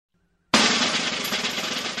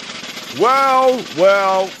Well.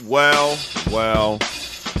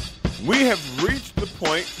 We have reached the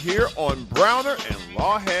point here on Browner and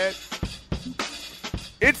Lawhead.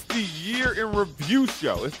 It's the year in review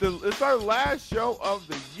show. It's our last show of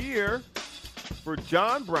the year for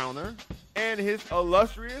John Browner and his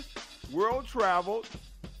illustrious, world-traveled,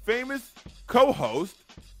 famous co-host,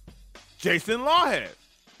 Jason Lawhead,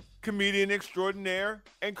 comedian extraordinaire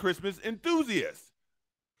and Christmas enthusiast.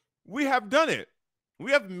 We have done it.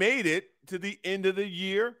 We have made it to the end of the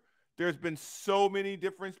year. There's been so many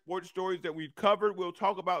different sports stories that we've covered. We'll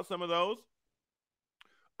talk about some of those.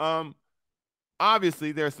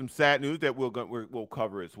 Obviously, there's some sad news that we'll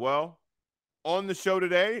cover as well. On the show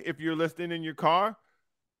today, if you're listening in your car,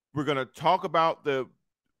 we're going to talk about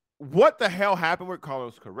what the hell happened with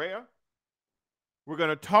Carlos Correa. We're going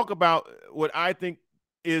to talk about what I think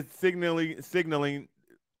is signaling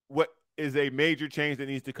what is a major change that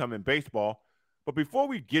needs to come in baseball. But before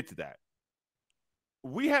we get to that,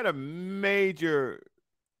 we had a major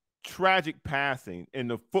tragic passing in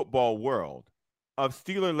the football world of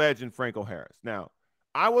Steeler legend Franco Harris. Now,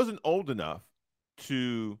 I wasn't old enough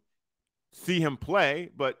to see him play,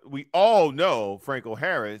 but we all know Franco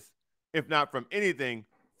Harris, if not from anything,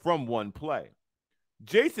 from one play.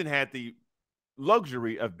 Jason had the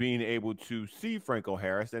luxury of being able to see Franco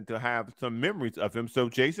Harris and to have some memories of him. So,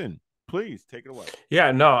 Jason, please take it away.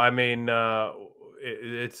 Yeah, no, I mean,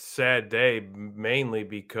 it's a sad day mainly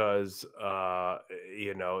because,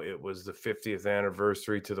 it was the 50th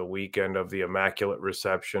anniversary to the weekend of the Immaculate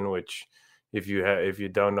Reception, which if you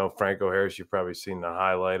don't know Franco Harris, you've probably seen the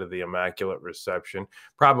highlight of the Immaculate Reception.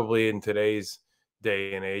 Probably in today's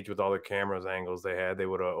day and age with all the cameras angles they had, they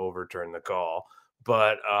would have overturned the call.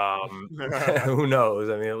 But who knows?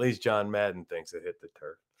 I mean, at least John Madden thinks it hit the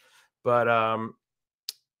turf. But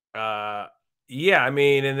yeah, I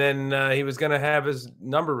mean, and then he was going to have his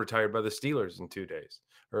number retired by the Steelers in 2 days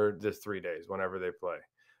or just 3 days, whenever they play.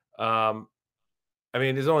 I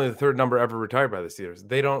mean, it's only the third number ever retired by the Steelers.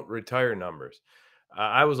 They don't retire numbers.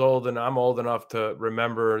 I was old, and I'm old enough to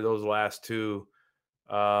remember those last two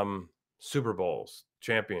Super Bowls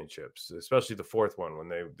championships, especially the fourth one when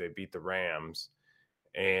they beat the Rams.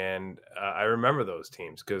 And I remember those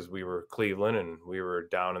teams because we were Cleveland and we were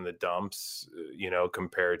down in the dumps,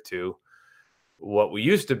 compared to what we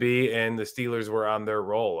used to be. And the Steelers were on their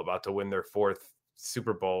roll, about to win their fourth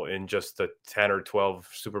Super Bowl in just the 10 or 12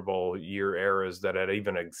 Super Bowl year eras that had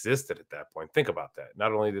even existed at that point. Think about that.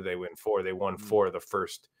 Not only did they win four, they won four of the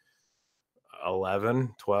first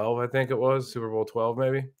 11, 12, I think it was, Super Bowl 12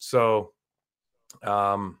 maybe. So,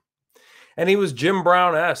 and he was Jim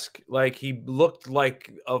Brown-esque. Like he looked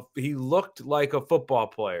like a football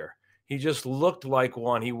player. He just looked like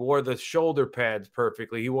one. He wore the shoulder pads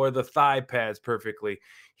perfectly. He wore the thigh pads perfectly.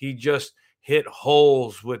 He just hit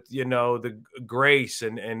holes with, the grace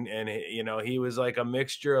and he was like a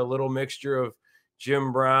little mixture of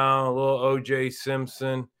Jim Brown, a little O.J.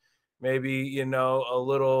 Simpson, maybe, a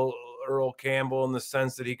little Earl Campbell in the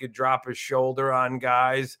sense that he could drop his shoulder on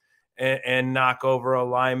guys and knock over a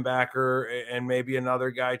linebacker and maybe another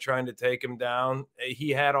guy trying to take him down. He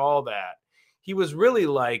had all that. He was really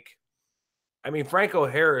Franco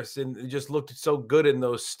Harris and just looked so good in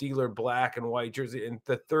those Steeler black and white jersey. And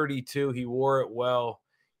the 32, he wore it well.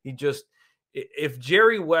 If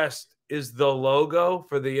Jerry West is the logo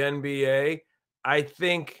for the NBA, I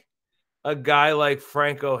think a guy like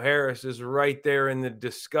Franco Harris is right there in the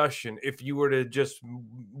discussion. If you were to just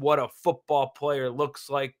what a football player looks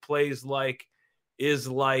like, plays like, is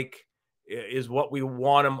what we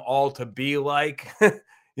want him all to be like,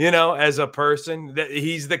 as a person, that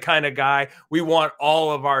he's the kind of guy we want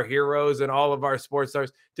all of our heroes and all of our sports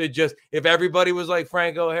stars to just, if everybody was like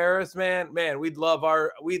Franco Harris, man, we'd love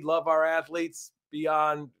our athletes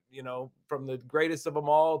beyond, from the greatest of them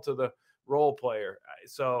all to the role player.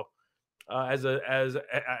 So, as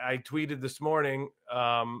I tweeted this morning,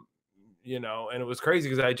 and it was crazy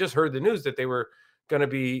because I just heard the news that they were going to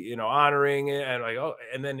be, honoring it, and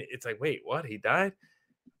and then it's like, wait, what? He died?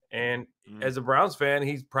 And as a Browns fan,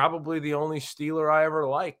 he's probably the only Steeler I ever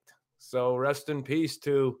liked. So rest in peace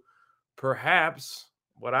to perhaps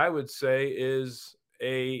what I would say is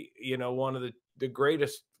one of the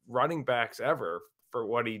greatest running backs ever for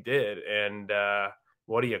what he did and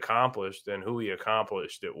what he accomplished and who he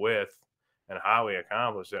accomplished it with. And how he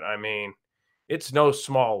accomplished it. I mean, it's no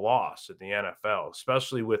small loss in the NFL,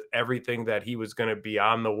 especially with everything that he was going to be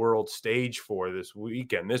on the world stage for this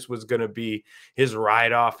weekend. This was going to be his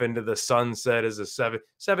ride off into the sunset as a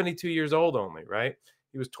 72 years old only, right?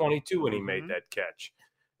 He was 22 when he made that catch.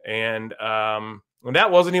 And And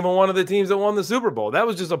that wasn't even one of the teams that won the Super Bowl. That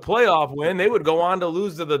was just a playoff win. They would go on to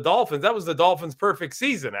lose to the Dolphins. That was the Dolphins' perfect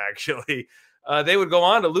season, actually. They would go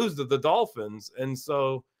on to lose to the Dolphins. And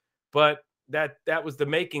so, but that was the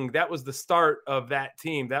making, that was the start of that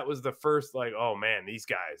team. That was the first, like, oh man, these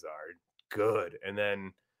guys are good. And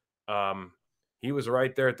then he was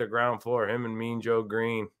right there at the ground floor, him and Mean Joe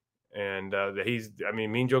Green. And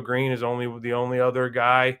Mean Joe Green is the only other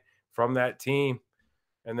guy from that team.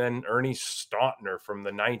 And then Ernie Stautner from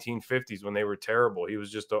the 1950s when they were terrible. He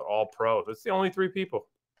was just an all-pro. That's the only three people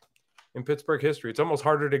in Pittsburgh history. It's almost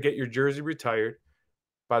harder to get your jersey retired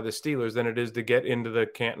by the Steelers than it is to get into the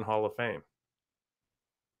Canton Hall of Fame.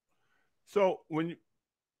 So when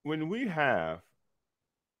we have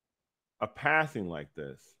a passing like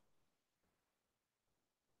this,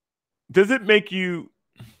 does it make you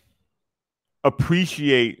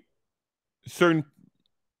appreciate certain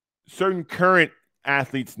current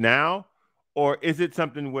athletes now, or is it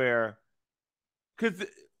something where, because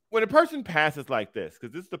when a person passes like this,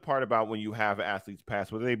 because this is the part about when you have athletes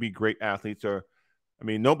pass, whether they be great athletes or, I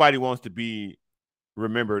mean, nobody wants to be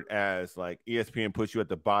remembered as like ESPN puts you at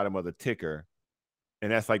the bottom of the ticker,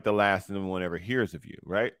 and that's like the last thing anyone ever hears of you,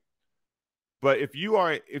 right? But if you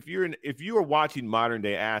are watching modern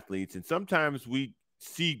day athletes, and sometimes we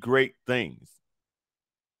see great things,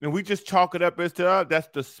 and we just chalk it up as to that's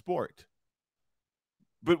the sport.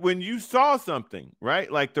 But when you saw something,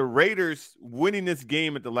 right, like the Raiders winning this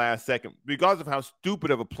game at the last second because of how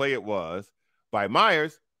stupid of a play it was by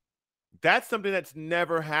Myers, that's something that's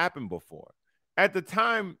never happened before. At the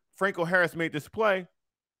time Franco Harris made this play,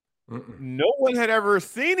 no one had ever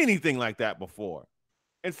seen anything like that before.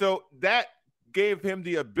 And so that gave him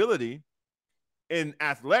the ability in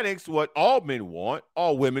athletics, what all men want,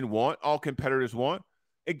 all women want, all competitors want.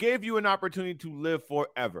 It gave you an opportunity to live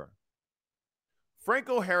forever.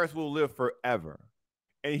 Franco Harris will live forever,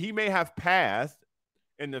 and he may have passed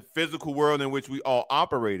in the physical world in which we all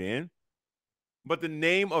operate in, but the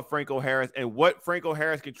name of Franco Harris and what Franco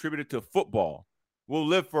Harris contributed to football will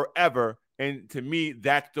live forever, and to me,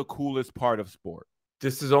 that's the coolest part of sport.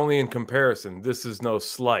 This is only in comparison. This is no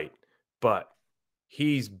slight, but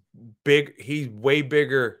he's big. He's way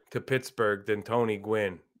bigger to Pittsburgh than Tony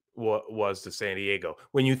Gwynn was to San Diego.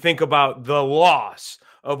 When you think about the loss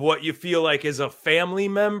of what you feel like is a family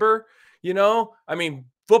member, you know, I mean,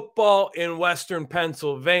 football in Western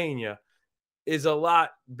Pennsylvania is a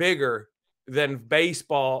lot bigger than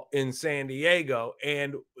baseball in San Diego.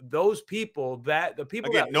 And those people that the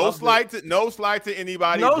people again, that no slight to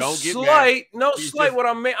anybody. No Don't get slight, mad. no slight. What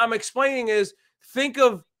I'm explaining is, think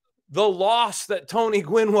of the loss that Tony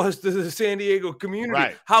Gwynn was to the San Diego community,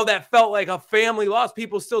 right. How that felt like a family loss.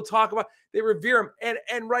 People still talk about, they revere him,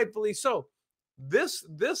 and rightfully so. This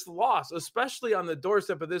loss, especially on the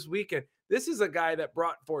doorstep of this weekend, this is a guy that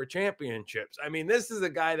brought 4 championships. I mean, this is a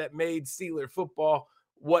guy that made Steeler football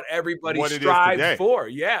what everybody strived for.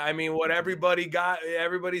 Yeah, I mean, what everybody got,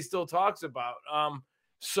 everybody still talks about.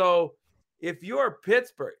 So if you're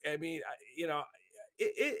Pittsburgh, I mean, you know,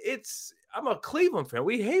 it's I'm a Cleveland fan.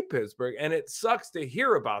 We hate Pittsburgh, and it sucks to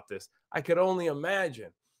hear about this. I could only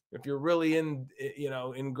imagine if you're really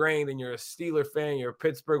ingrained and you're a Steeler fan, you're a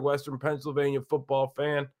Pittsburgh, Western Pennsylvania football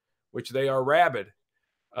fan, which they are rabid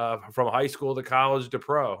from high school to college to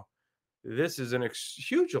pro. This is a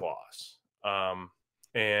huge loss.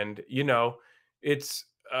 And, you know, it's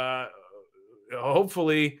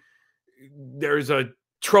hopefully there's a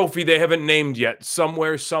trophy they haven't named yet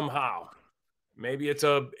somewhere, somehow. Maybe it's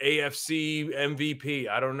a AFC MVP.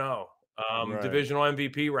 I don't know. Right. Divisional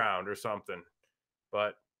MVP round or something.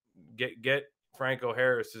 But get Franco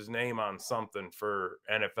Harris's name on something for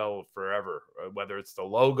NFL forever, whether it's the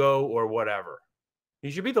logo or whatever. He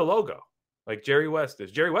should be the logo, like Jerry West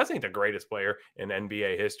is. Jerry West ain't the greatest player in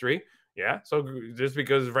NBA history. Yeah, so just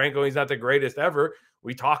because Franco, he's not the greatest ever,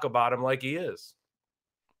 we talk about him like he is.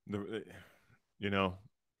 You know,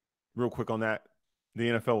 real quick on that, the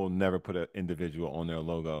NFL will never put an individual on their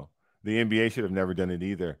logo. The NBA should have never done it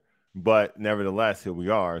either. But nevertheless, here we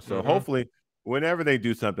are. So hopefully, whenever they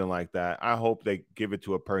do something like that, I hope they give it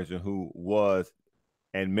to a person who was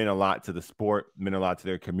and meant a lot to the sport, meant a lot to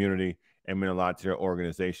their community, and meant a lot to their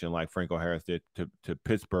organization, like Franco Harris did to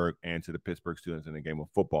Pittsburgh and to the Pittsburgh students in the game of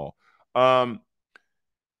football.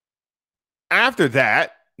 After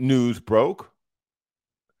that news broke,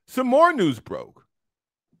 some more news broke.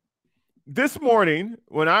 This morning,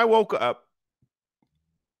 when I woke up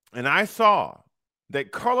and I saw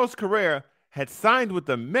that Carlos Correa had signed with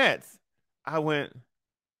the Mets, I went,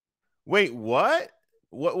 wait, what?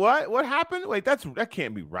 What happened? Wait, that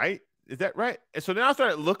can't be right. Is that right? And so then I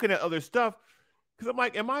started looking at other stuff Because I'm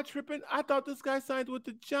like, am I tripping? I thought this guy signed with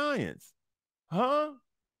the Giants. Huh?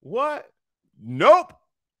 What? Nope.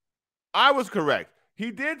 I was correct.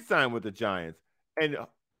 He did sign with the Giants. And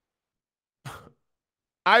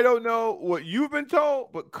I don't know what you've been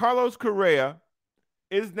told, but Carlos Correa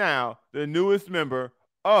is now the newest member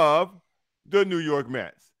of the New York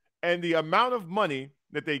Mets. And the amount of money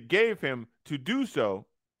that they gave him to do so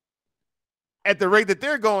at the rate that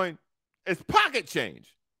they're going is pocket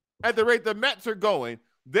change. At the rate the Mets are going,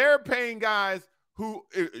 they're paying guys who,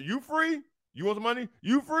 you free? You want some money?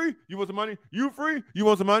 You free? You want some money? You free? You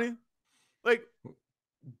want some money? Like,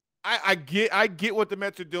 I get what the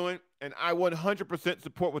Mets are doing, and I 100%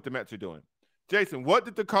 support what the Mets are doing. Jason, what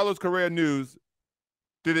did the Carlos Correa news?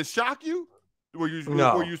 Did it shock you? Were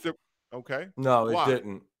you okay? No, Why? it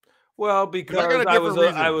didn't. Well, because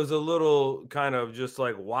I was a little kind of just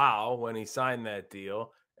like, wow, when he signed that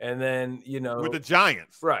deal, and then with the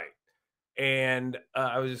Giants, right? And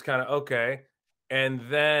I was just kind of okay, and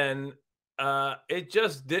then it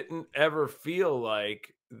just didn't ever feel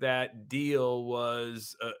like that deal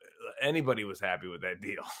was anybody was happy with that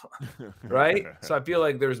deal, right? So I feel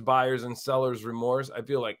like there's buyers and sellers remorse. I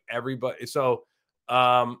feel like everybody. So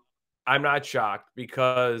I'm not shocked,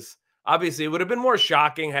 because obviously it would have been more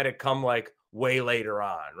shocking had it come like way later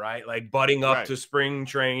on, right? Like butting up to spring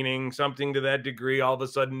training, something to that degree. All of a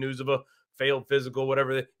sudden, news of a failed physical,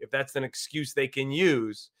 whatever. If that's an excuse they can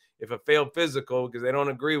use, if a failed physical because they don't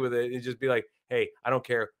agree with it, it'd just be like, hey, I don't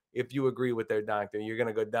care if you agree with their doctor. You're going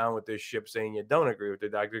to go down with this ship saying you don't agree with their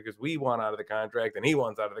doctor because we want out of the contract and he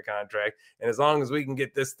wants out of the contract. And as long as we can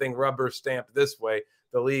get this thing rubber stamped this way,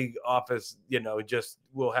 the league office, just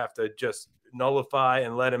will have to just nullify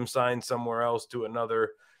and let him sign somewhere else to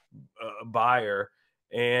another buyer.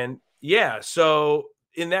 And yeah, so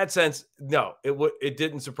in that sense, no, it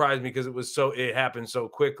didn't surprise me because it happened so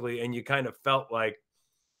quickly, and you kind of felt like,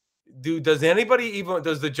 dude, does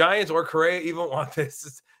the Giants or Correa even want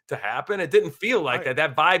this to happen? It didn't feel like that.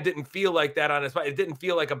 That vibe didn't feel like that on his spot. It didn't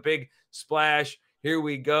feel like a big splash. Here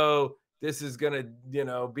we go. This is going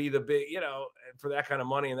to, be the big, for that kind of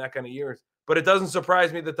money and that kind of years. But it doesn't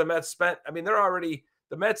surprise me that the Mets spent,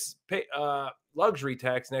 the Mets pay, luxury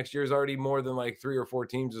tax next year is already more than like 3 or 4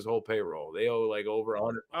 teams' whole payroll. They owe like over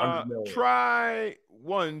 100 million. Try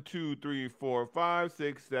 1, 2, 3, 4, 5,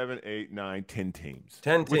 6, 7, 8, 9, 10 teams.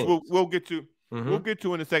 10 teams. Which we'll get to. Mm-hmm. We'll get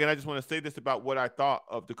to in a second. I just want to say this about what I thought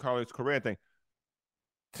of the Carlos Correa thing.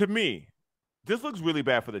 To me, this looks really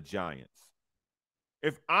bad for the Giants.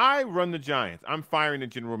 If I run the Giants, I'm firing the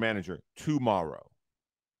general manager tomorrow.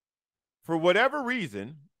 For whatever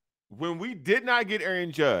reason, when we did not get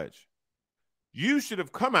Aaron Judge, you should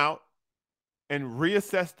have come out and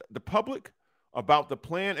reassessed the public about the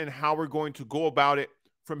plan and how we're going to go about it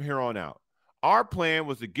from here on out. Our plan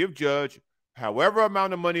was to give Judge however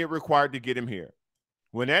amount of money it required to get him here.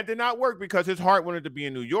 When that did not work because his heart wanted to be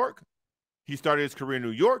in New York, he started his career in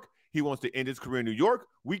New York. He wants to end his career in New York.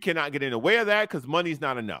 We cannot get in the way of that because money's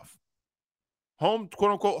not enough.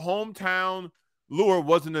 Quote-unquote, hometown lure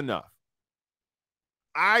wasn't enough.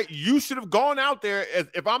 You should have gone out there, as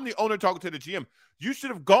if I'm the owner talking to the GM, you should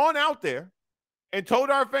have gone out there and told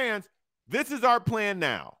our fans, this is our plan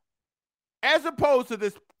now. As opposed to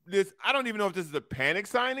this, I don't even know if this is a panic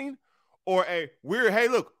signing or hey,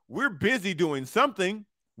 look, we're busy doing something.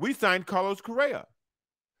 We signed Carlos Correa.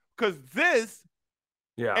 Because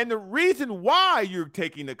and the reason why you're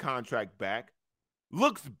taking the contract back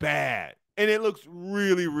looks bad. And it looks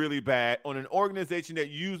really, really bad on an organization that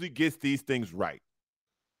usually gets these things right.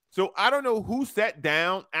 So I don't know who sat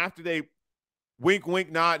down after they wink,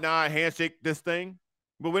 wink, nod, nod, handshake this thing.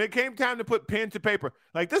 But when it came time to put pen to paper,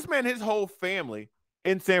 like this man, his whole family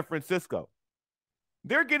in San Francisco,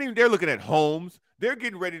 they're looking at homes. They're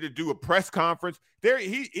getting ready to do a press conference.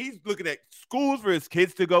 He's looking at schools for his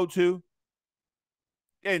kids to go to.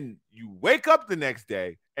 And you wake up the next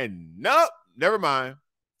day and nope, never mind.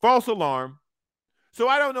 False alarm. So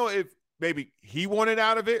I don't know if maybe he wanted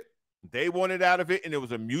out of it. They wanted out of it, and it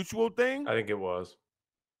was a mutual thing. I think it was.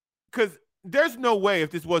 Because there's no way, if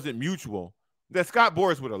this wasn't mutual, that Scott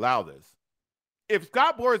Boras would allow this. If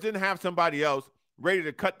Scott Boras didn't have somebody else ready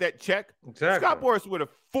to cut that check, Scott Boras would have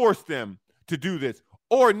forced them to do this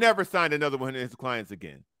or never signed another one of his clients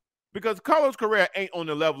again. Because Carlos Correa ain't on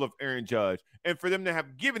the level of Aaron Judge. And for them to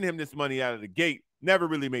have given him this money out of the gate never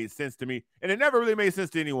really made sense to me. And it never really made sense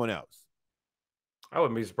to anyone else. I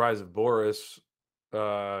wouldn't be surprised if Boras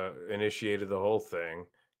initiated the whole thing,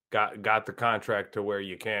 got the contract to where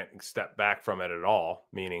you can't step back from it at all,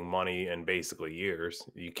 meaning money and basically years.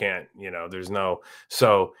 You can't, there's no,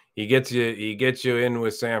 so he gets you in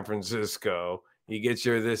with San Francisco. You get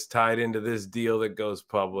your this tied into this deal that goes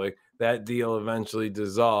public. That deal eventually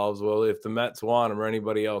dissolves. Well, if the Mets want him or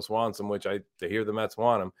anybody else wants him, which I hear the Mets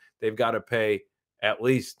want him, they've got to pay at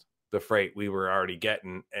least the freight we were already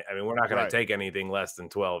getting. I mean, we're not going to take anything less than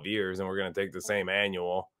 12 years, and we're going to take the same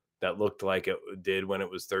annual that looked like it did when it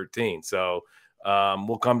was 13. So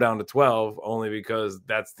we'll come down to 12 only because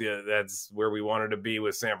that's where we wanted to be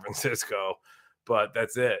with San Francisco, but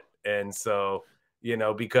that's it. And so,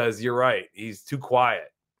 because you're right, he's too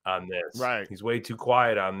quiet on this. Right. He's way too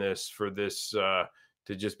quiet on this for this to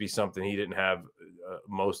just be something he didn't have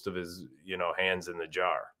most of his, hands in the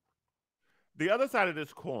jar. The other side of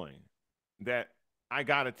this coin that I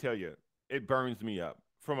got to tell you, it burns me up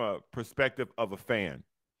from a perspective of a fan.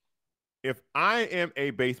 If I am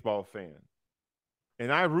a baseball fan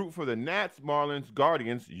and I root for the Nats, Marlins,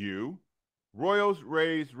 Guardians, Royals,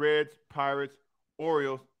 Rays, Reds, Pirates,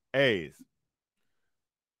 Orioles, A's,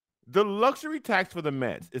 the luxury tax for the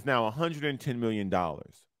Mets is now $110 million.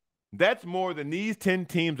 That's more than these 10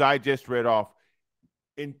 teams I just read off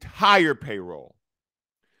entire payroll.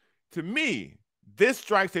 To me, this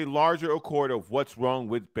strikes a larger accord of what's wrong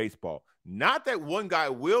with baseball. Not that one guy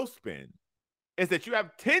will spend, it's that you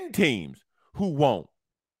have 10 teams who won't.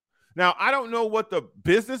 Now, I don't know what the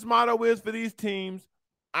business model is for these teams.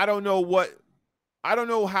 I don't know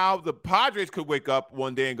how the Padres could wake up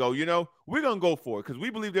one day and go, we're going to go for it because we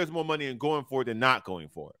believe there's more money in going for it than not going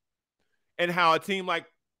for it. And how a team like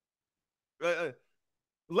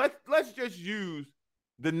let's just use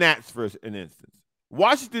the Nats for an instance.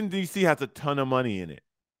 Washington, D.C. has a ton of money in it.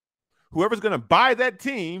 Whoever's going to buy that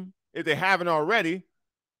team, if they haven't already,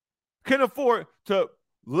 can afford to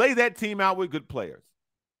lay that team out with good players.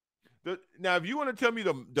 Now, if you want to tell me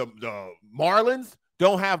the Marlins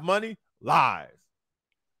don't have money, lies.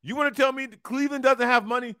 You want to tell me Cleveland doesn't have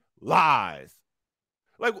money, lies.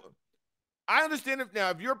 Like, I understand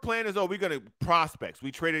if your plan is, we're going to prospects.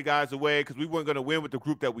 We traded guys away because we weren't going to win with the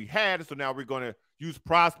group that we had, so now we're going to use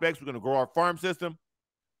prospects. We're going to grow our farm system.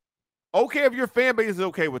 Okay, if your fan base is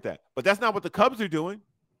okay with that. But that's not what the Cubs are doing.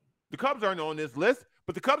 The Cubs aren't on this list,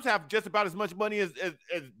 but the Cubs have just about as much money as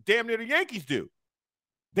damn near the Yankees do.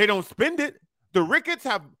 They don't spend it. The Ricketts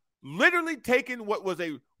have literally taken what was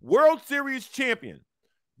a World Series champion,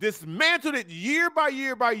 dismantled it year by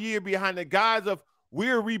year by year behind the guise of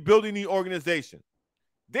we're rebuilding the organization.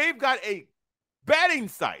 They've got a betting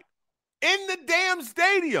site in the damn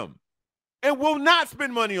stadium and will not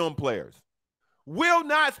spend money on players. Will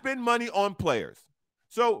not spend money on players.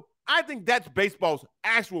 So I think that's baseball's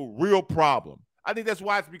actual real problem. I think that's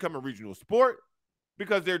why it's become a regional sport,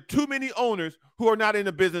 because there are too many owners who are not in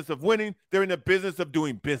the business of winning. They're in the business of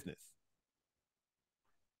doing business.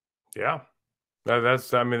 Yeah,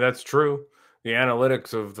 that's true. The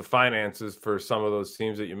analytics of the finances for some of those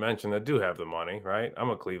teams that you mentioned that do have the money, right?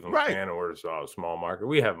 I'm a Cleveland fan, and we're a small market.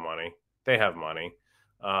 We have money. They have money.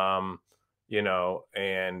 But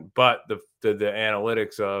the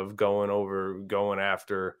analytics of going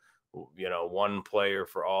after, one player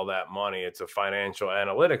for all that money, it's a financial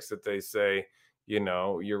analytics that they say,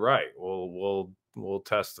 you're right. We'll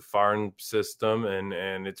test the farm system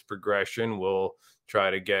and its progression. We'll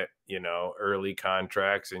try to get, early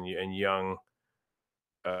contracts and young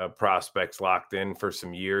prospects locked in for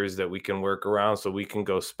some years that we can work around, so we can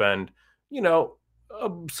go spend,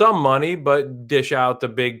 some money, but dish out the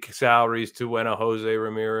big salaries to when a Jose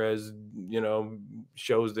Ramirez,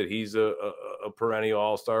 shows that he's a perennial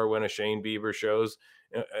all-star, when a Shane Bieber shows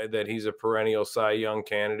that he's a perennial Cy Young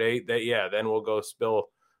candidate, then we'll go spill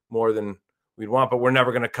more than we'd want, but we're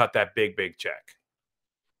never going to cut that big check.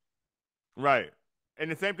 Right.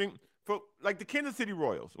 And the same thing for like the Kansas City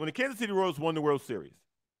Royals. When the Kansas City Royals won the World Series,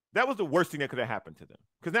 that was the worst thing that could have happened to them,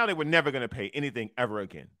 because now they were never going to pay anything ever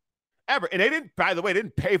again. Ever. And they didn't, by the way, they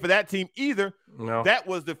didn't pay for that team either. No. That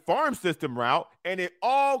was the farm system route, and it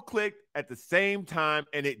all clicked at the same time,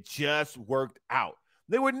 and it just worked out.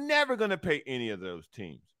 They were never going to pay any of those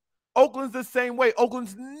teams. Oakland's the same way.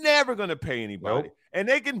 Oakland's never going to pay anybody. Nope. And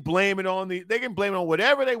they can blame it on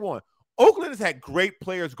whatever they want. Oakland has had great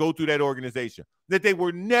players go through that organization that they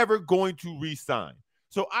were never going to re-sign.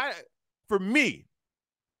 So for me,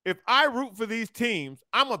 if I root for these teams,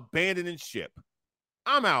 I'm abandoning ship.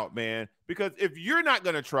 I'm out, man, because if you're not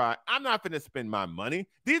going to try, I'm not going to spend my money.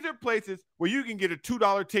 These are places where you can get a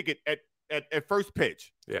 $2 ticket at first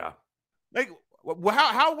pitch. Yeah. Like,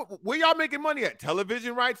 where y'all making money at?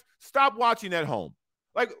 Television rights? Stop watching at home.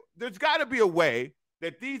 Like, there's got to be a way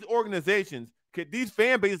that these organizations, these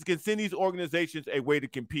fan bases can send these organizations a way to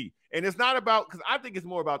compete. And it's not about, because I think it's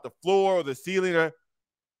more about the floor or the ceiling,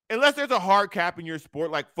 unless there's a hard cap in your sport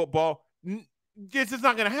like football, it's just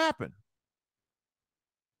not going to happen.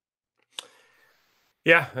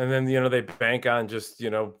 Yeah, and then, they bank on just,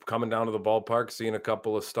 coming down to the ballpark, seeing a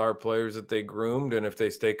couple of star players that they groomed, and if they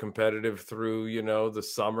stay competitive through, the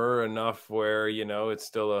summer enough where, it's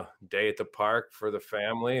still a day at the park for the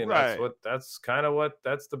family, and Right. that's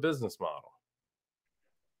the business model.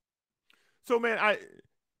 So, man,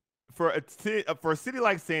 for a city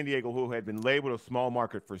like San Diego, who had been labeled a small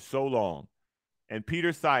market for so long, and Peter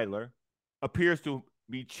Seidler appears to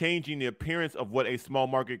be changing the appearance of what a small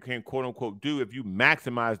market can quote unquote do if you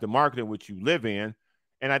maximize the market in which you live in.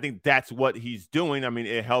 And I think that's what he's doing. I mean,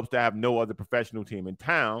 it helps to have no other professional team in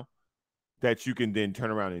town that you can then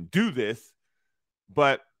turn around and do this.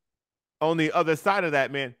 But on the other side of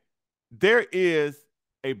that, man, there is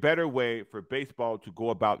a better way for baseball to go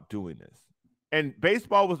about doing this. And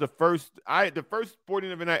baseball was the first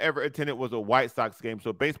sporting event I ever attended was a White Sox game.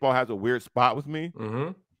 So baseball has a weird spot with me.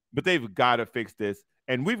 Mm-hmm. But they've got to fix this.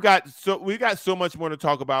 And we got so much more to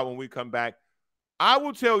talk about when we come back. I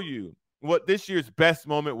will tell you what this year's best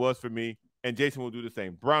moment was for me, and Jason will do the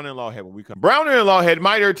same. Brown and Lawhead when we come. Brown and Lawhead,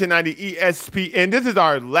 Mighty 1090 ESPN. This is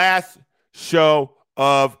our last show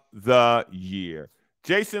of the year.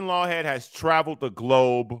 Jason Lawhead has traveled the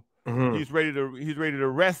globe. Mm-hmm. He's ready to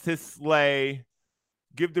rest his sleigh,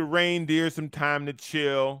 give the reindeer some time to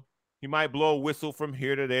chill. He might blow a whistle from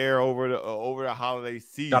here to there over the holiday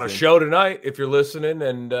season. Got a show tonight if you're listening,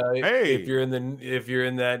 and hey, if you're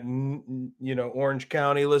in that Orange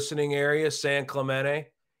County listening area, San Clemente,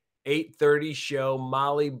 8:30 show,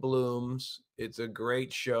 Molly Blooms. It's a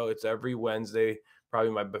great show. It's every Wednesday. Probably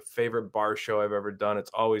my favorite bar show I've ever done. It's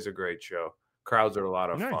always a great show. Crowds are a lot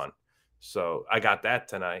of fun. So I got that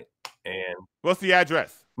tonight. And what's the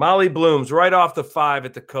address? Molly Blooms, right off the 5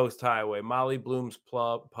 at the Coast Highway. Molly Blooms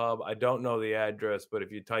Pub. I don't know the address, but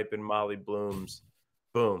if you type in Molly Blooms,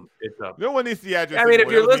 boom, it's up. No one needs the address. I mean, if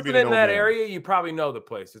you're listening in that area, you probably know the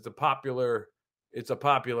place. It's a popular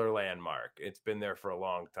landmark. It's been there for a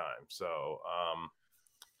long time. So,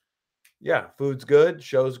 yeah, food's good,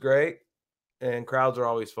 show's great, and crowds are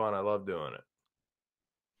always fun. I love doing it.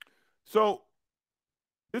 So,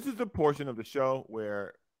 this is the portion of the show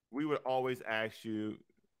where we would always ask you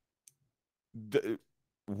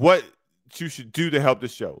what you should do to help the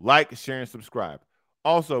show. Like, share, and subscribe.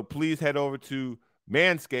 Also, please head over to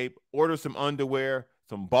Manscaped, order some underwear,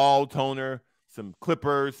 some ball toner, some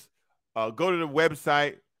clippers. Go to the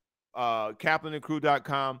website,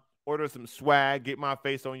 kaplanandcrew.com, order some swag, get my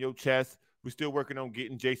face on your chest. We're still working on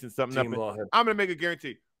getting Jason something up. I'm going to make a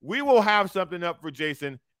guarantee. We will have something up for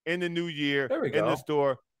Jason in the new year in the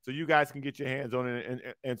store, so you guys can get your hands on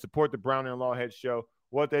it and support the Brown and Lawhead show.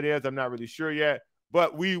 What that is, I'm not really sure yet,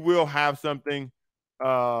 but we will have something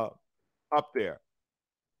up there.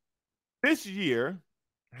 This year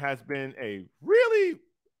has been a really,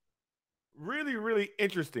 really, really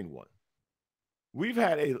interesting one. We've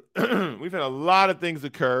had a lot of things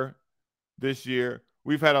occur this year.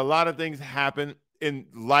 We've had a lot of things happen in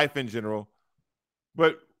life in general.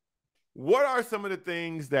 But what are some of the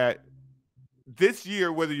things that this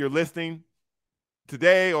year, whether you're listening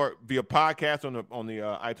today or via podcast on the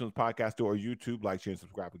iTunes podcast store or YouTube, like, share, and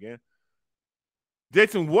subscribe again.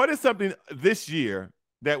 Jason, what is something this year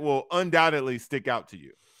that will undoubtedly stick out to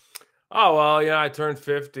you? Oh, well, yeah, I turned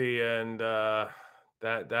 50, and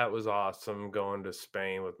that was awesome, going to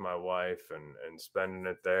Spain with my wife and spending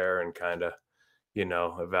it there and kind of,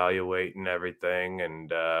 evaluating everything.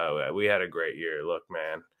 And we had a great year. Look,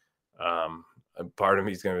 man, part of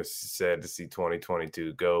me is going to be sad to see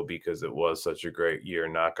 2022 go because it was such a great year.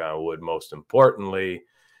 Knock on wood. Most importantly,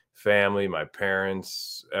 family, my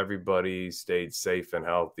parents, everybody stayed safe and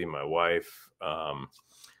healthy. My wife.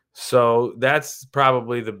 So that's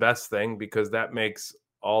probably the best thing, because that makes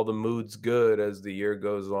all the moods good as the year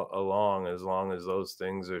goes along, as long as those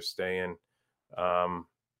things are staying,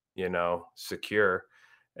 secure,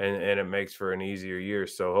 and it makes for an easier year.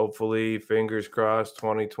 So hopefully, fingers crossed,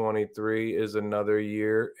 2023 is another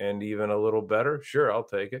year and even a little better. Sure, I'll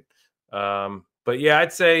take it. But yeah,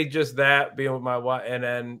 I'd say just that, being with my wife, and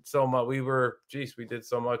then so much. We did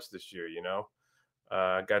so much this year,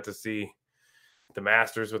 got to see the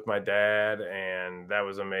Masters with my dad, and that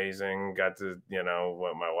was amazing. Got to,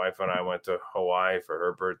 my wife and I went to Hawaii for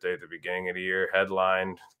her birthday at the beginning of the year,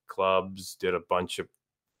 headlined clubs, did a bunch of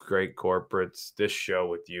great corporates. This show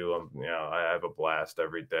with you, I have a blast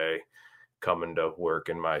every day coming to work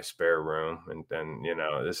in my spare room, and then,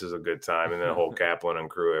 this is a good time. And the whole Kaplan and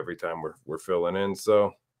Crew, every time we're filling in.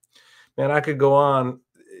 So, man, I could go on.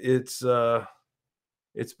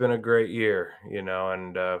 It's been a great year,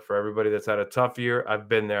 and for everybody that's had a tough year, I've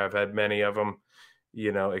been there. I've had many of them.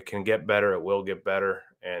 It can get better. It will get better.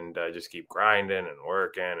 And just keep grinding and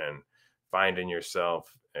working and finding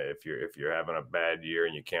yourself if you're having a bad year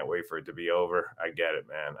and you can't wait for it to be over. I get it,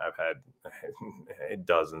 man. I've had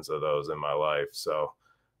dozens of those in my life. So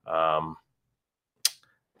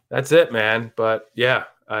that's it, man. But yeah,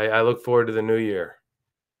 I look forward to the new year.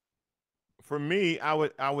 For me, I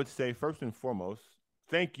would say first and foremost,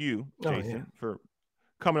 thank you, Jason, for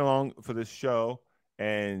coming along for this show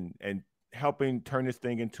and helping turn this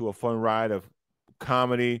thing into a fun ride of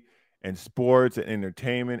comedy and sports and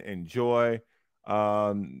entertainment and joy.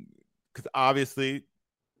 Because obviously,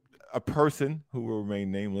 a person who will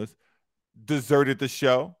remain nameless deserted the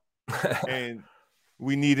show, and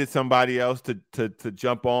we needed somebody else to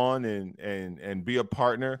jump on and be a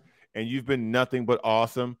partner. And you've been nothing but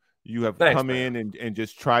awesome. You have come in and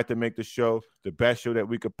just tried to make the show the best show that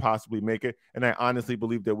we could possibly make it. And I honestly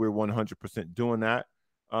believe that we're 100% doing that.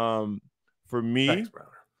 For me, thanks, brother.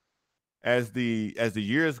 As the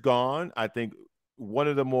year has gone, I think one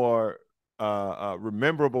of the more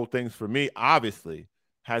rememberable things for me, obviously,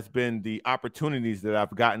 has been the opportunities that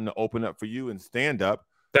I've gotten to open up for you and stand up.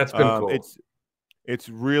 That's been cool. It's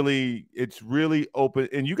really open,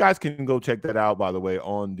 and you guys can go check that out, by the way,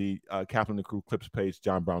 on the Kaplan and Crew Clips page,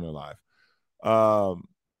 John Browner Live.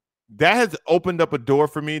 That has opened up a door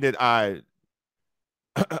for me that I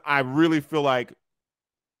really feel like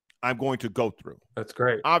I'm going to go through. That's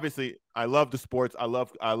great. Obviously, I love the sports. I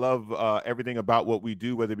love everything about what we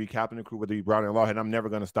do, whether it be Kaplan and Crew, whether it be Browner and Lawhead. I'm never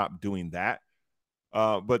going to stop doing that.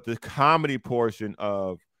 But the comedy portion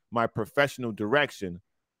of my professional direction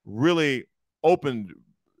really opened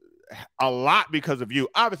a lot because of you.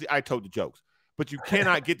 Obviously, I told the jokes, but you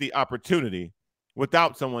cannot get the opportunity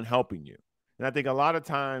without someone helping you. And I think a lot of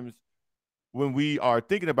times when we are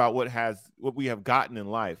thinking about what we have gotten in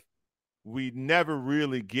life, we never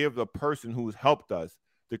really give the person who's helped us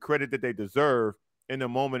the credit that they deserve in the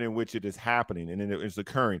moment in which it is happening and it's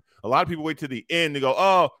occurring. A lot of people wait to the end to go,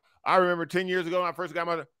 "Oh, I remember 10 years ago when I first got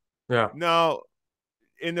my..." Yeah. No,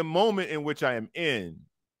 in the moment in which I am in,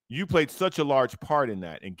 you played such a large part in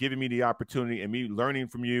that and giving me the opportunity and me learning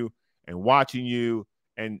from you and watching you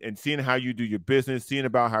and seeing how you do your business, seeing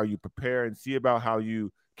about how you prepare and see about how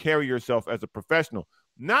you carry yourself as a professional.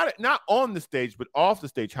 Not on the stage, but off the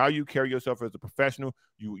stage, how you carry yourself as a professional.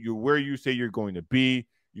 You're where you say you're going to be.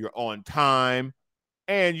 You're on time,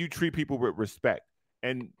 and you treat people with respect.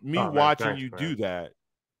 And watching you do that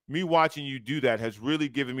has really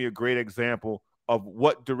given me a great example of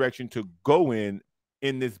what direction to go in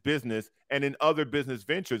this business and in other business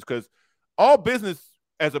ventures, because all business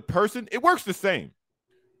as a person, it works the same.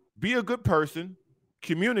 Be a good person,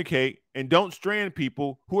 communicate, and don't strand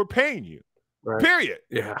people who are paying you. Right. Period.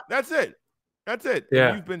 Yeah. That's it. Yeah.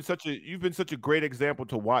 And you've been such a great example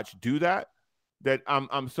to watch do that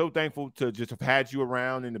I'm so thankful to just have had you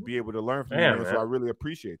around and to be able to learn from you. Man. So I really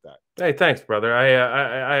appreciate that. Hey, thanks, brother.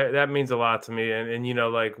 I that means a lot to me. And you know,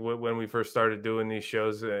 like when we first started doing these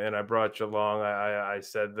shows and I brought you along, I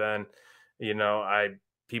said then, you know,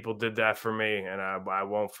 people did that for me and I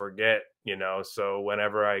won't forget, you know. So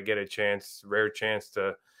whenever I get a rare chance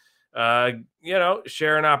to, you know,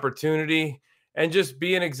 share an opportunity and just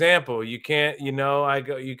be an example. You can't, you know,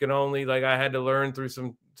 you can only, like, I had to learn through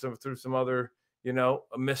some other, you know,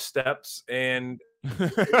 missteps and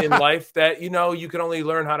in life that, you know, you can only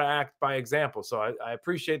learn how to act by example. So I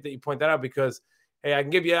appreciate that you point that out because, hey, I can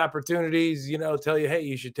give you opportunities, you know, tell you, hey,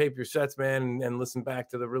 you should tape your sets, man, and listen back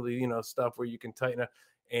to the really, you know, stuff where you can tighten up.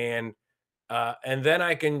 And then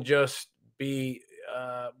I can just be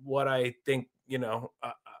what I think, you know,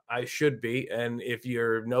 I should be. And if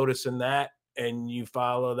you're noticing that and you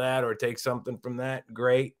follow that or take something from that,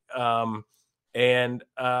 great. And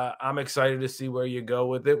I'm excited to see where you go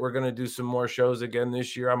with it. We're going to do some more shows again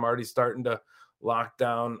this year. I'm already starting to lock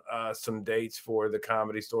down some dates for the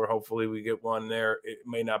Comedy Store. Hopefully we get one there. It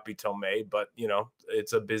may not be till May, but, you know,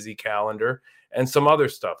 it's a busy calendar and some other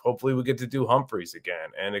stuff. Hopefully we get to do Humphreys again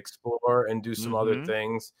and explore and do some other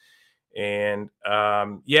things. And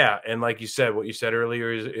yeah, and like you said, what you said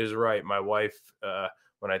earlier is right. My wife,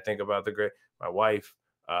 when I think about my wife,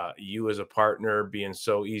 you as a partner being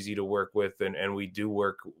so easy to work with, and we do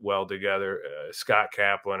work well together. Scott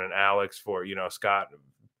Kaplan and Alex, for, you know, Scott,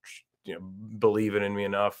 you know, believing in me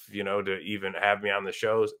enough, you know, to even have me on the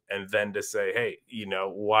shows, and then to say, hey, you know,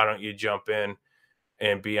 why don't you jump in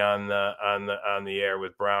and be on the air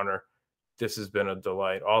with Browner? This has been a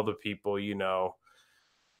delight. All the people, you know,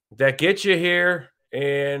 that get you here.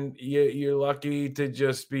 And you're lucky to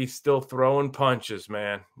just be still throwing punches,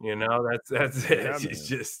 man. You know, that's it. Yeah, it's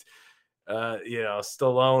just,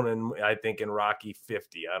 Stallone, and I think in Rocky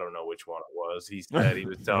 50, I don't know which one it was. He said he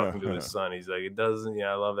was talking to his son. He's like, it doesn't,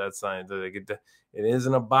 I love that sign. Like, it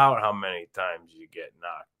isn't about how many times you get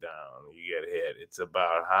knocked down, you get hit. It's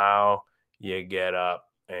about how you get up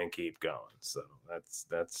and keep going. So that's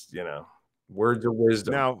words of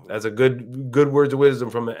wisdom. Now, that's a good words of wisdom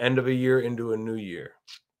from the end of a year into a new year.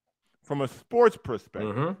 From a sports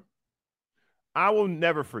perspective, Mm-hmm. I will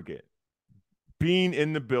never forget being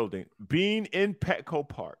in the building, being in Petco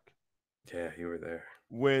Park. Yeah, you were there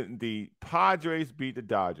when the Padres beat the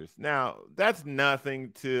Dodgers. Now, that's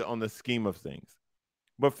nothing on the scheme of things.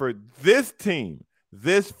 But for this team,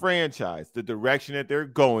 this franchise, the direction that they're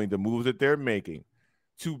going, the moves that they're making,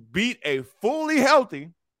 to beat a fully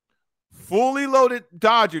healthy, fully loaded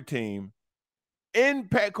Dodger team in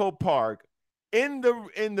Petco Park in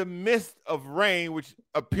the midst of rain, which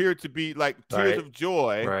appeared to be like tears of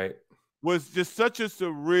joy, right, was just such a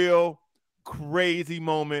surreal, crazy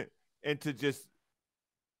moment, and to just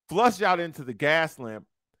flush out into the gas lamp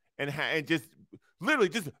and just literally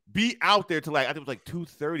just be out there to, like, I think it was like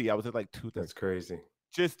 2:30. I was at like 2:30. That's crazy.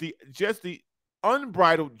 Just the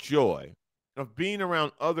unbridled joy of being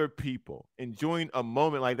around other people, enjoying a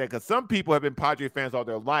moment like that. Because some people have been Padre fans all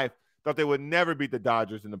their life, thought they would never beat the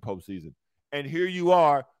Dodgers in the postseason. And here you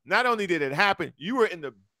are. Not only did it happen, you were in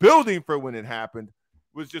the building for when it happened.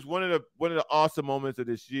 It was just one of the awesome moments of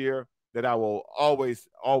this year that I will always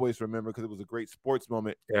remember, because it was a great sports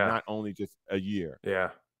moment, and not only just a year. Yeah.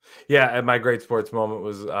 And my great sports moment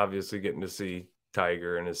was obviously getting to see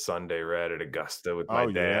Tiger in his Sunday red at Augusta with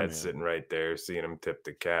my dad sitting right there, seeing him tip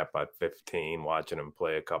the cap at 15, watching him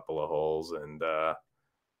play a couple of holes, and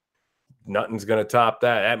nothing's gonna top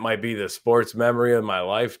that. That might be the sports memory of my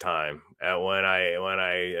lifetime. When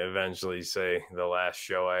I eventually say the last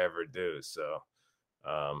show I ever do. So,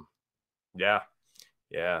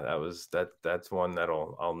 that's one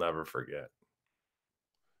I'll never forget.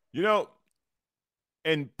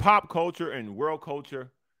 In pop culture and world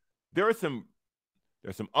culture, there's some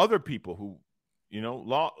other people who,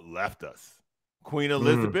 left us. Queen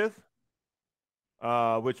Elizabeth,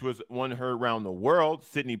 which was one heard around the world.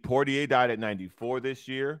 Sidney Poitier died at 94 this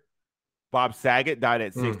year. Bob Saget died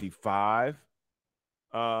at 65.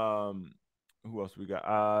 Who else we got?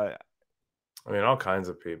 All kinds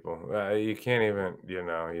of people. You can't even,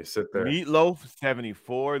 you sit there. Meatloaf,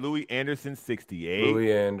 74. Louis Anderson, 68.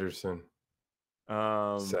 Louis Anderson.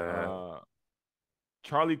 Sad.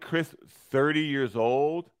 Charlie Chris, 30 years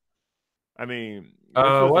old. I mean,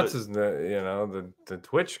 what's his name? The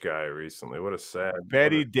Twitch guy recently. What a sad.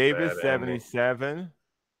 Betty Davis, 77.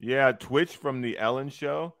 Yeah, Twitch from the Ellen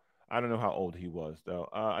Show. I don't know how old he was though.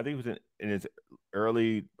 I think he was in his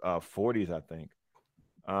early 40s. I think.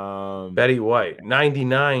 Betty White,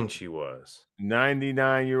 99. She was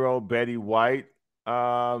 99-year-old Betty White.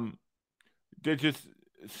 They're just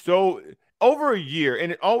so over a year,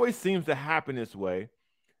 and it always seems to happen this way,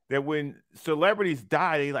 that when celebrities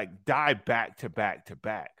die, they like die back to back to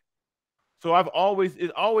back. So it's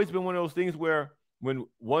always been one of those things where when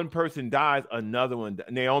one person dies, another one.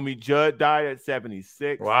 Naomi Judd died at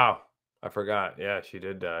 76. Wow, I forgot. Yeah, she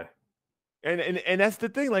did die. And that's the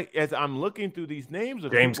thing. Like, as I'm looking through these names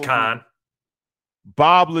of James Caan,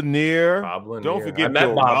 Bob Lanier. Don't forget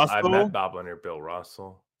Bill Russell. I met Bob Lanier. Bill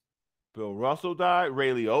Russell. Bill Russell died.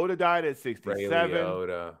 Ray Liotta died at 67. Ray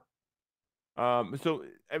Liotta. So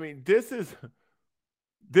I mean, this is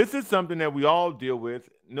something that we all deal with.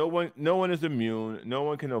 No one is immune. No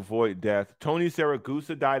one can avoid death. Tony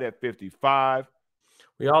Saragusa died at 55.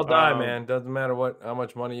 We all die, man. Doesn't matter how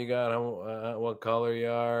much money you got, what color you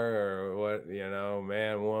are, or what,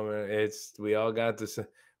 man, woman. We all got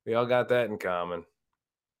that in common.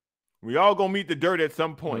 We all gonna meet the dirt at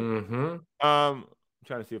some point. Mm-hmm. I'm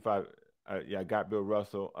trying to see if I got Bill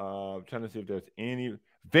Russell. I'm trying to see if there's any.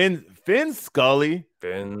 Vin Scully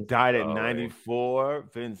died at 94.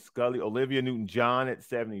 Vin Scully. Olivia Newton-John at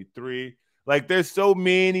 73. Like, there's so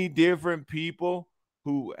many different people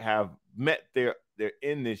who have met their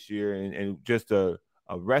end this year, and just a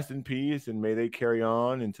rest in peace, and may they carry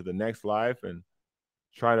on into the next life and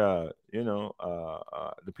try to,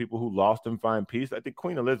 the people who lost them find peace. I think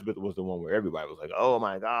Queen Elizabeth was the one where everybody was like, oh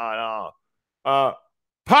my God.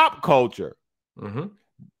 Pop culture. Mm-hmm.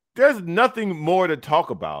 There's nothing more to talk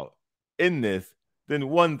about in this than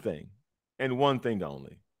one thing, and one thing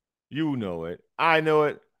only. You know it. I know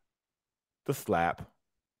it. The slap.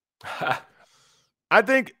 I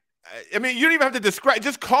mean, you don't even have to describe.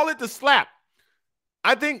 Just call it the slap.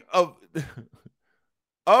 I think of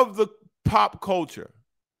the pop culture,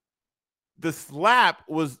 the slap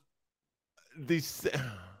was it's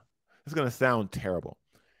going to sound terrible.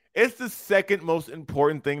 It's the second most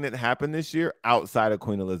important thing that happened this year outside of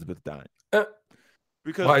Queen Elizabeth dying.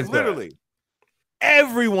 Because literally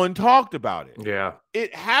everyone talked about it. Yeah.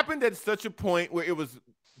 It happened at such a point where it was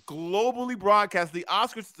globally broadcast. The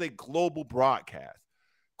Oscars is a global broadcast.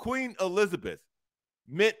 Queen Elizabeth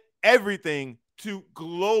meant everything to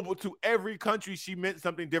every country. She meant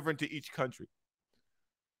something different to each country.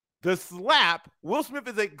 The slap, Will Smith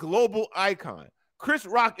is a global icon. Chris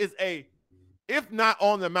Rock is if not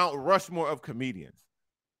on the Mount Rushmore of comedians.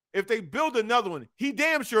 If they build another one, he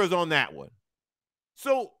damn sure is on that one.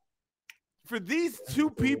 So for these two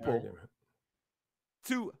people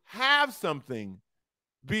to have something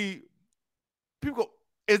people go,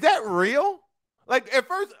 is that real? Like at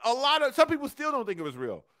first, some people still don't think it was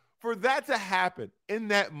real. For that to happen in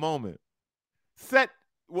that moment, set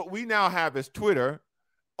what we now have as Twitter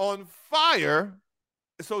on fire,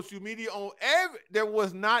 social media on there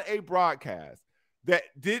was not a broadcast that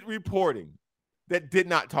did reporting that did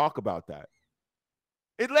not talk about that.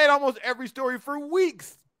 It led almost every story for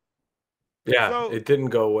weeks. Yeah, so it didn't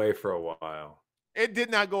go away for a while. It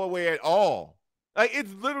did not go away at all. Like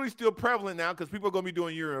it's literally still prevalent now because people are going to be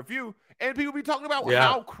doing year in review and people be talking about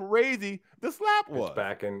how crazy the slap was.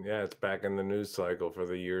 It's back in the news cycle for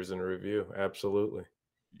the years in review. Absolutely.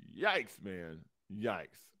 Yikes, man.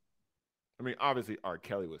 Yikes. I mean, obviously R.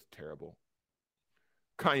 Kelly was terrible.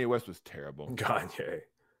 Kanye West was terrible. Kanye.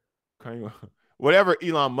 Whatever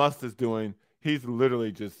Elon Musk is doing, he's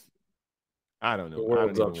literally just, I don't know. The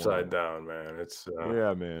world's upside down, man. It's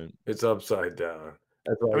yeah, man. It's upside down.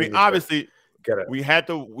 I mean, obviously, we had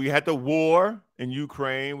the war in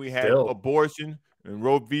Ukraine. We had abortion and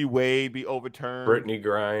Roe v. Wade be overturned. Brittany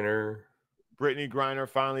Griner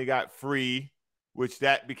finally got free, which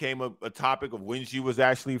that became a topic of when she was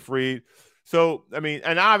actually freed. So, I mean,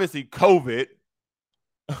 and obviously COVID,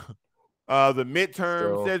 the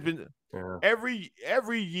midterms, there's been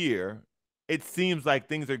every year, it seems like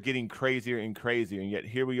things are getting crazier and crazier. And yet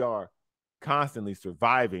here we are constantly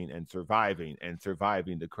surviving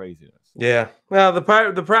the craziness. Yeah. Well,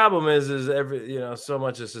 the problem is so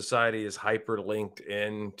much of society is hyperlinked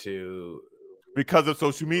into because of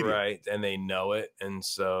social media, right? And they know it, and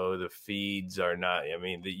so the feeds are not. I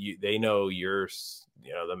mean, they know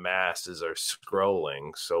the masses are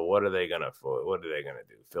scrolling. So what are they gonna do?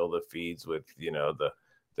 Fill the feeds with the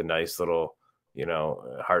nice little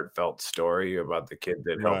heartfelt story about the kid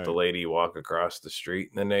that helped the lady walk across the street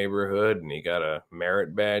in the neighborhood and he got a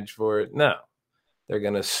merit badge for it. No, they're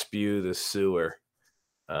going to spew the sewer.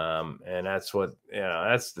 And that's what,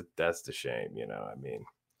 that's the shame, I mean,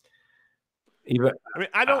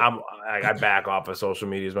 I back off of social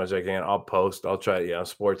media as much as I can. I'll post, I'll try,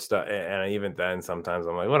 sports stuff. And even then sometimes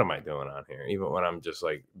I'm like, what am I doing on here? Even when I'm just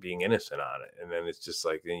like being innocent on it. And then it's just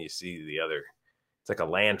like, then you see it's like a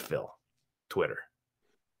landfill. Twitter.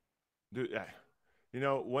 Dude,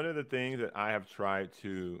 one of the things that I have tried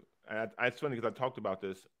to, it's funny because I talked about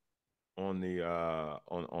this on the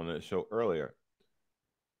on the show earlier.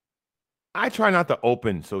 I try not to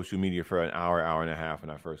open social media for an hour and a half when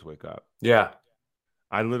I first wake up. Yeah.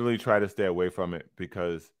 I literally try to stay away from it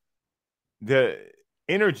because the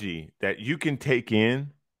energy that you can take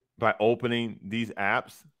in by opening these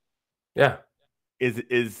apps is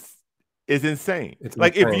insane. It's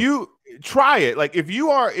like insane. If you try it, like if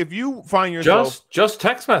you find yourself just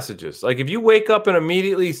text messages, like if you wake up and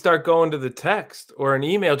immediately start going to the text or an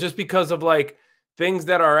email just because of like things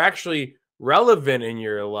that are actually relevant in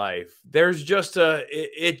your life, there's just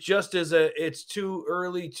it's too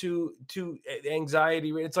early to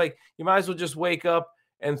anxiety. It's like you might as well just wake up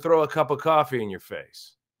and throw a cup of coffee in your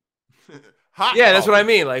face. That's what I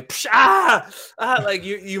mean. Like like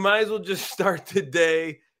you might as well just start the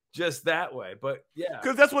day just that way. But yeah,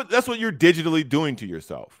 because that's what you're digitally doing to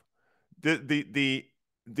yourself. The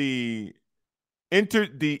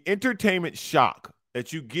entertainment shock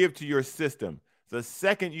that you give to your system the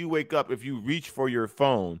second you wake up, if you reach for your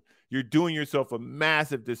phone, you're doing yourself a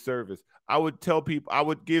massive disservice. I would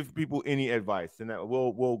give people any advice, and that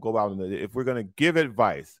we'll go out on it. If we're gonna give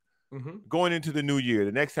advice going into the new year,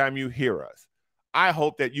 the next time you hear us, I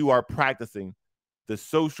hope that you are practicing the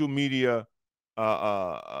social media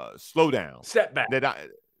slowdown, step back.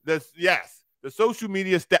 The social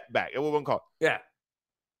media step back. That's what we're gonna call it. Yeah.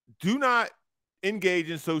 Do not engage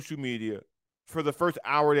in social media for the first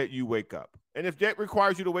hour that you wake up. And if that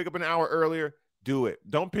requires you to wake up an hour earlier, do it.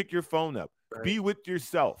 Don't pick your phone up. Right. Be with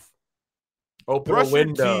yourself. Open a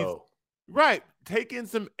window. Right. Take in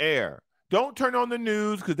some air. Don't turn on the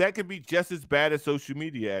news because that can be just as bad as social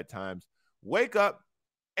media at times. Wake up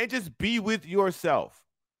and just be with yourself.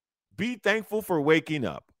 Be thankful for waking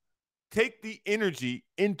up. take the energy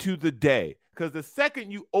into the day, because the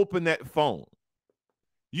second you open that phone,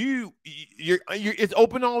 it's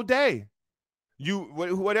open all day.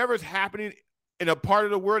 Whatever's happening in a part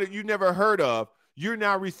of the world that you never heard of, you're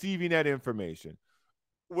now receiving that information.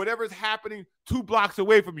 Whatever's happening 2 blocks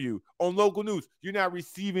away from you on local news, you're now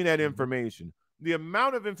receiving that information. The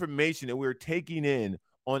amount of information that we're taking in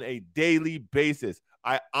on a daily basis,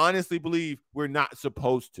 I honestly believe we're not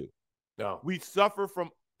supposed to. No. We suffer from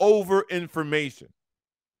over information,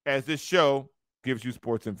 as this show gives you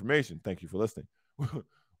sports information. Thank you for listening.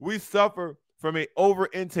 We suffer from an over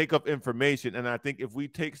intake of information. And I think if we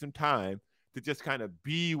take some time to just kind of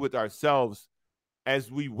be with ourselves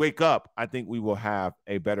as we wake up, I think we will have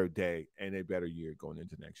a better day and a better year going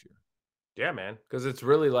into next year. Yeah, man. Because it's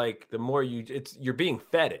really like the more you're being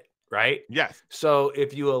fed it, right? Yes. So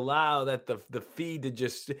if you allow that the feed to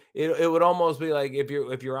just it would almost be like if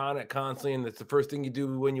you're on it constantly and it's the first thing you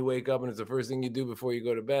do when you wake up and it's the first thing you do before you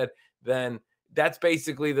go to bed, then that's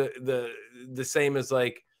basically the same as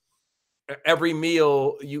like every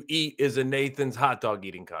meal you eat is a Nathan's hot dog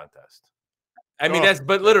eating contest. I mean,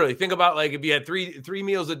 but literally think about like if you had three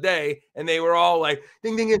meals a day and they were all like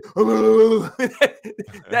ding ding ding.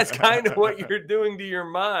 That's kind of what you're doing to your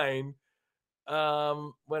mind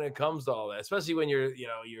when it comes to all that, especially when you're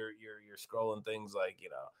scrolling things like,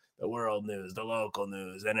 the world news, the local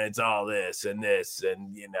news, and it's all this and this,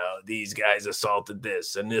 and these guys assaulted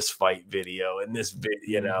this and this fight video and this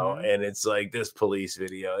and it's like this police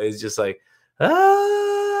video. It's just like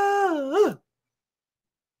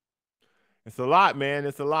It's a lot, man.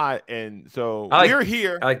 It's a lot. And so we're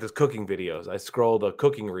here. I like those cooking videos. I scroll the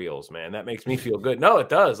cooking reels, man. That makes me feel good. No, it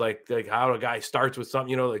does. Like how a guy starts with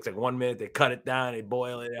something, it's like 1 minute, they cut it down, they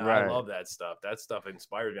boil it. Right. I love that stuff. That stuff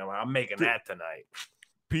inspires me. I'm making that tonight.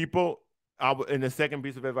 People, in the second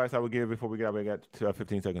piece of advice I would give before we get out, we got to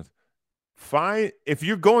 15 seconds. If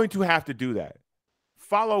you're going to have to do that,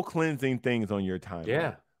 follow cleansing things on your time.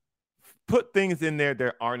 Yeah. Put things in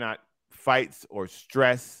there are not fights or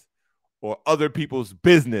stress or other people's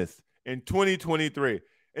business in 2023.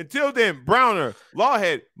 Until then, Browner,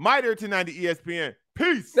 Lawhead, Mitre 1090 ESPN.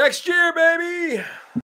 Peace. Next year, baby.